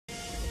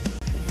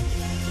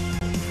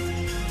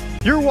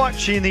You're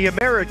watching The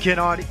American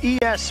on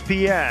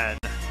ESPN.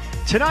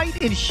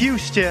 Tonight in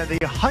Houston, the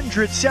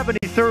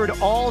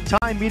 173rd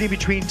all-time meeting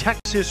between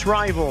Texas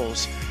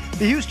rivals.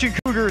 The Houston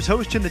Cougars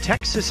hosting the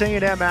Texas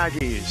A&M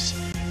Aggies.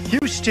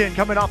 Houston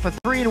coming off a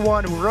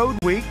 3-1 road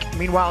week.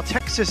 Meanwhile,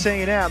 Texas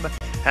A&M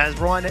has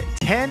won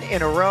 10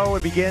 in a row.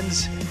 It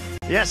begins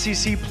the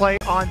SEC play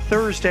on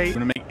Thursday. We're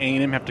going to make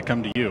A&M have to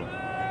come to you.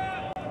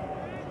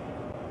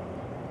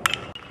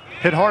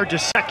 Hit hard to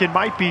second,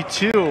 might be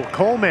two.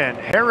 Coleman,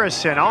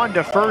 Harrison on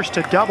to first,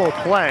 a double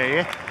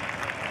play.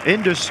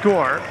 In to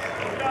score.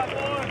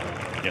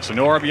 Yeah, so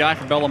no RBI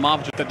for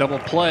Belamovich with that double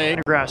play.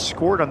 Pendergrass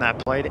scored on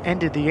that play. It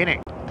ended the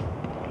inning.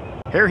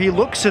 Here he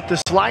looks at the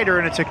slider,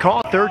 and it's a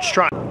call, third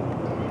strike.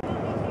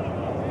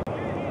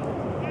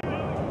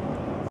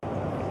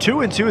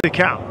 2-2 the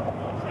count.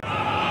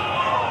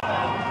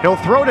 He'll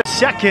throw to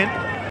second,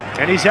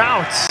 and he's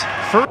out.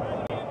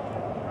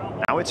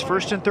 Now it's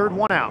first and third,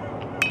 one out.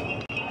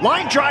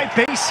 Line drive,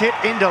 base hit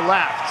into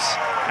left.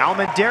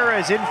 Almendera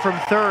is in from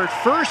third.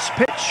 First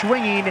pitch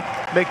swinging.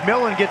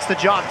 McMillan gets the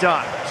job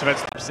done. So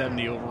that's the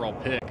 70 overall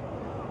pick,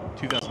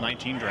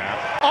 2019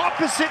 draft.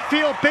 Opposite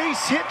field,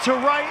 base hit to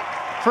right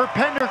for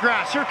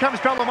Pendergrass. Here comes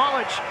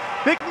Belamovich.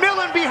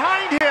 McMillan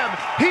behind him.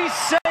 He's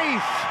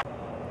safe.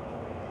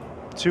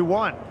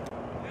 2-1.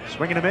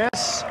 Swing and a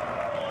miss.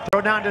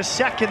 Throw down to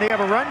second. They have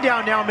a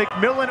rundown now.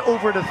 McMillan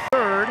over to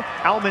third.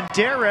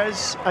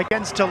 Almendarez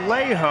against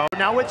Alejo.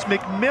 Now it's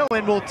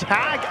McMillan. Will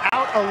tag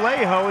out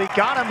Alejo. He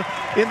got him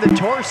in the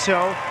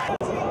torso.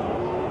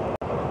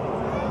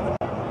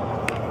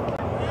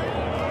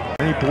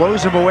 And he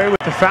blows him away with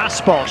the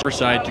fastball.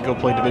 Side to go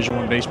play Division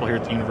I baseball here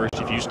at the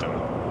University of Houston.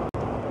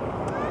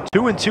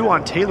 2-2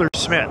 on Taylor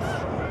Smith.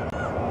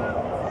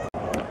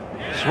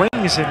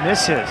 Swings and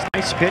misses.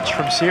 Nice pitch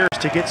from Sears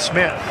to get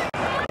Smith.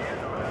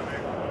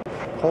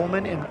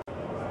 Coleman and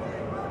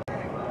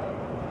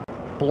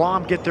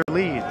Blom get their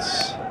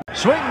leads.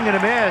 Swing and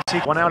a miss. He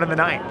won out in the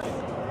ninth.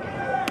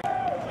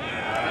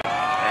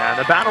 And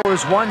the battle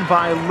is won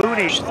by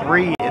Looney.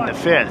 3 in the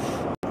fifth.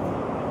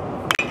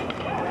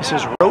 This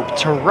is rope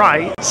to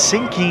right,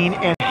 sinking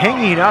and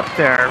hanging up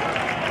there.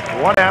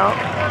 One out.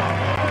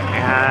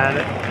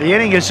 And the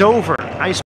inning is over. Nice